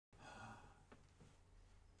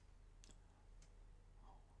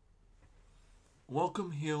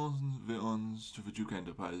Welcome, heroes and villains, to the Fjuke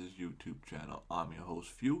Enterprises YouTube channel. I'm your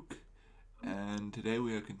host, Fjuke, and today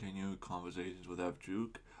we are continuing conversations with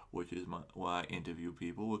Fjuke, which is where I interview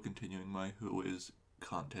people. We're continuing my Who is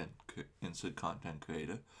instant content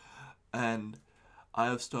creator, and I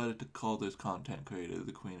have started to call this content creator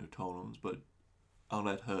the Queen of Totems, but I'll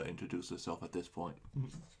let her introduce herself at this point.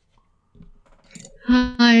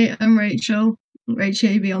 Hi, I'm Rachel.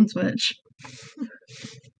 RachyAB on Twitch.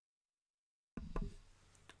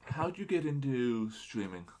 How'd you get into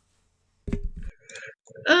streaming?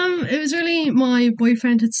 It was really my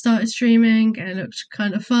boyfriend had started streaming and it looked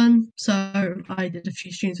kind of fun, so I did a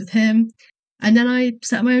few streams with him, and then I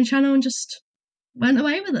set up my own channel and just went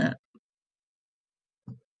away with it.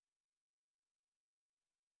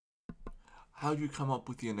 How'd you come up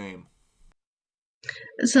with your name?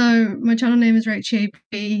 So my channel name is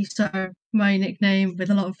RachyAB, so my nickname with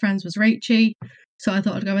a lot of friends was Rachy, so I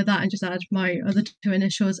thought I'd go with that and just add my other two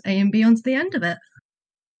initials, A and B, onto the end of it.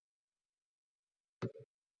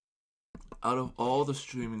 Out of all the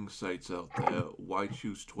streaming sites out there, why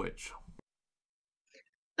choose Twitch?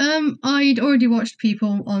 I'd already watched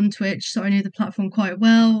people on Twitch, so I knew the platform quite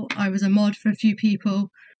well. I was a mod for a few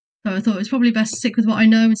people, so I thought it was probably best to stick with what I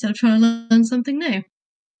know instead of trying to learn something new.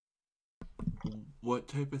 What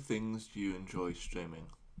type of things do you enjoy streaming?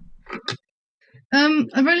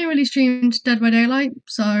 I've only really streamed Dead by Daylight,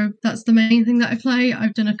 so that's the main thing that I play.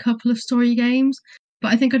 I've done a couple of story games,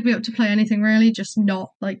 but I think I'd be able to play anything really, just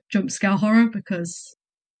not like jump scare horror because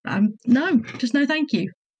no, thank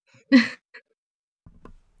you.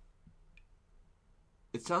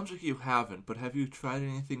 It sounds like you haven't, but have you tried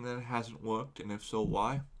anything that hasn't worked, and if so,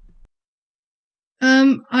 why?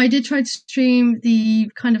 I did try to stream the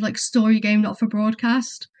kind of like story game, not for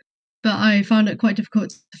broadcast, but I found it quite difficult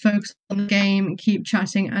to focus on the game and keep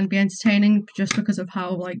chatting and be entertaining just because of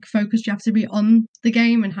how like focused you have to be on the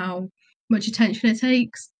game and how much attention it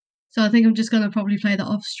takes. So I think I'm just gonna probably play that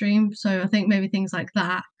off stream. So I think maybe things like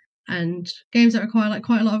that and games that require like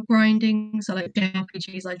quite a lot of grinding, so like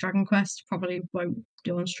JRPGs like Dragon Quest probably won't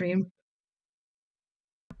do on stream.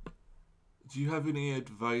 Do you have any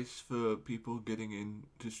advice for people getting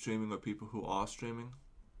into streaming or people who are streaming?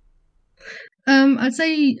 I'd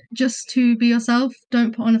say just to be yourself.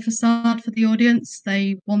 Don't put on a facade for the audience.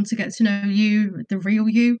 They want to get to know you, the real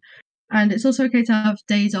you. And it's also okay to have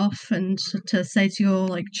days off and to say to your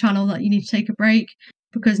like channel that you need to take a break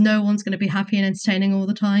because no one's going to be happy and entertaining all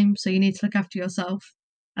the time. So you need to look after yourself,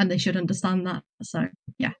 and they should understand that. So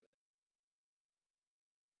yeah.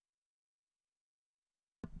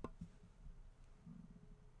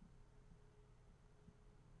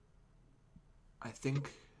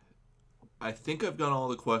 I think I've done all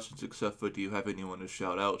the questions except for do you have anyone to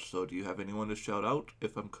shout out? So do you have anyone to shout out?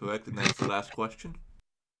 If I'm correct, and that's the last question.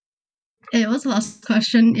 It was the last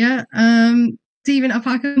question, yeah. Steven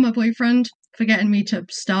Apaka, my boyfriend, for getting me to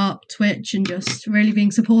start Twitch and just really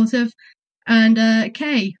being supportive. And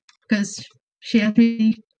Kay, because she asked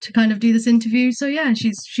me to kind of do this interview. So yeah,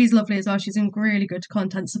 she's lovely as well. She's a really good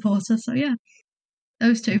content supporter. So yeah,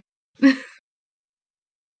 those two.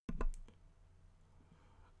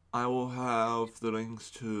 I will have the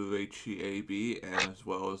links to RachyAB as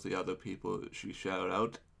well as the other people that she shouted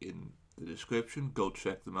out in the description. Go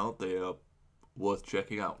check them out. They are worth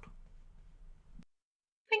checking out.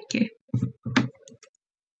 Thank you.